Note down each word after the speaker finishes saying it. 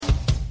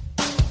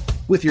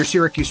With your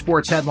Syracuse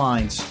sports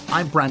headlines,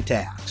 I'm Brent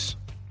Axe.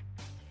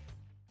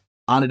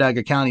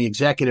 Onondaga County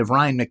Executive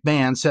Ryan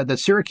McMahon said that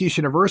Syracuse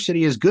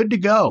University is good to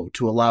go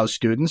to allow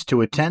students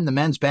to attend the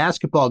men's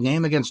basketball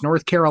game against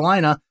North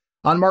Carolina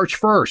on March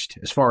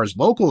 1st, as far as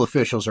local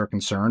officials are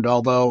concerned,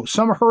 although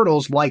some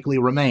hurdles likely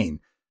remain.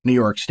 New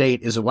York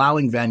State is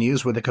allowing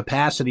venues with a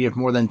capacity of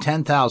more than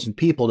 10,000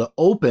 people to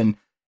open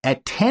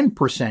at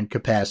 10%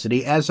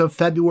 capacity as of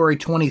February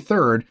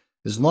 23rd,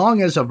 as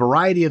long as a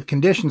variety of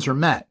conditions are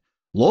met.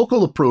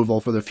 Local approval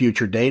for the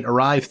future date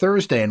arrived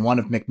Thursday in one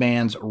of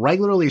McMahon's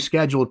regularly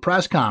scheduled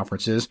press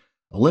conferences,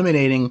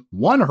 eliminating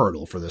one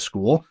hurdle for the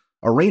school.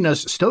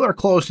 Arenas still are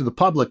closed to the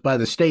public by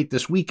the state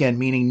this weekend,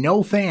 meaning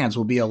no fans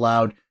will be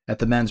allowed at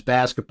the men's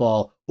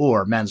basketball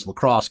or men's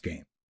lacrosse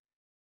game.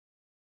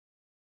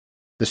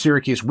 The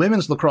Syracuse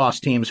women's lacrosse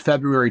team's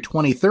February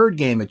 23rd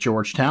game at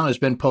Georgetown has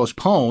been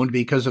postponed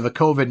because of a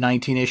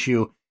COVID-19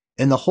 issue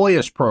in the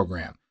Hoyas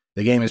program.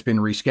 The game has been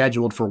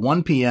rescheduled for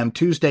 1 p.m.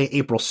 Tuesday,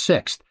 April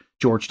 6th.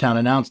 Georgetown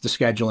announced the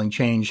scheduling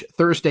change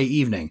Thursday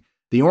evening.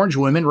 The Orange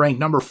women, ranked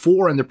number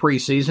 4 in the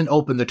preseason,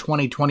 opened the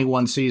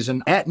 2021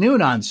 season at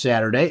noon on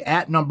Saturday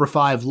at number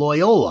 5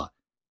 Loyola.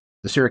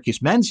 The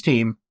Syracuse men's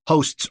team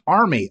hosts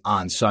Army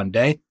on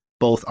Sunday.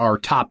 Both are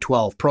top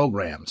 12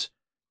 programs.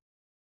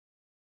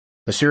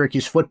 The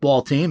Syracuse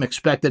football team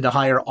expected to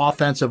hire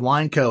offensive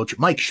line coach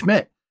Mike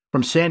Schmidt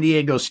from San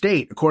Diego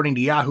State, according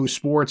to Yahoo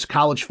Sports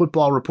college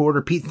football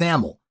reporter Pete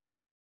Thamel.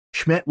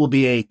 Schmidt will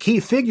be a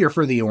key figure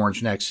for the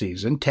Orange next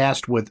season,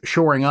 tasked with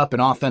shoring up an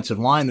offensive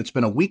line that's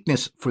been a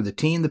weakness for the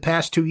team the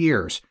past 2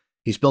 years.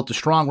 He's built a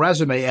strong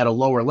resume at a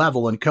lower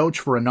level and coached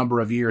for a number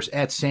of years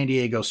at San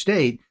Diego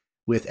State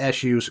with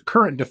SU's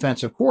current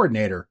defensive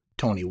coordinator,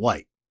 Tony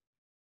White.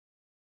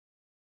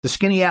 The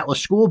Skaneateles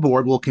School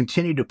Board will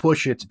continue to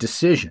push its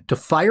decision to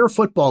fire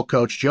football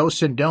coach Joe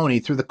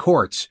Sindoni through the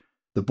courts.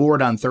 The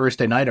board on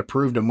Thursday night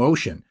approved a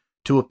motion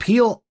to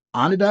appeal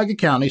Onondaga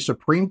County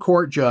Supreme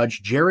Court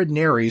Judge Jared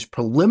Neary's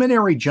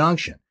preliminary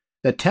injunction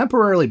that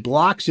temporarily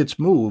blocks its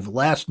move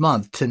last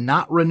month to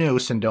not renew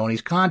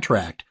Sindoni's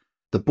contract.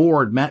 The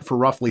board met for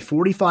roughly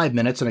 45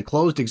 minutes in a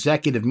closed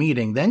executive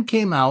meeting, then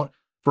came out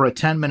for a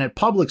 10-minute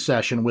public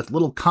session with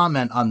little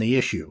comment on the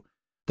issue.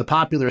 The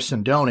popular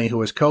Sindoni,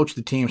 who has coached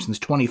the team since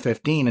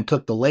 2015 and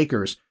took the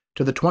Lakers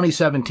to the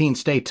 2017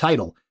 state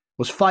title,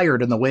 was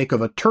fired in the wake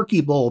of a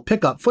Turkey Bowl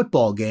pickup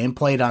football game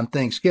played on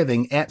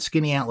Thanksgiving at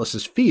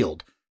Skaneateles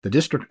Field. The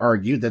district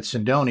argued that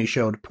Sindoni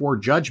showed poor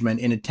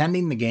judgment in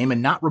attending the game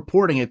and not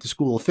reporting it to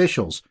school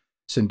officials.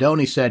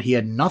 Sindoni said he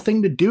had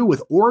nothing to do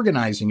with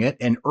organizing it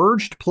and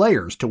urged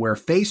players to wear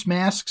face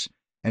masks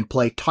and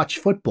play touch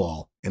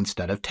football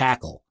instead of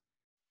tackle.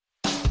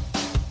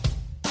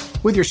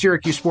 With your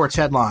Syracuse sports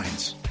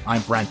headlines,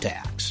 I'm Brent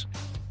Axe.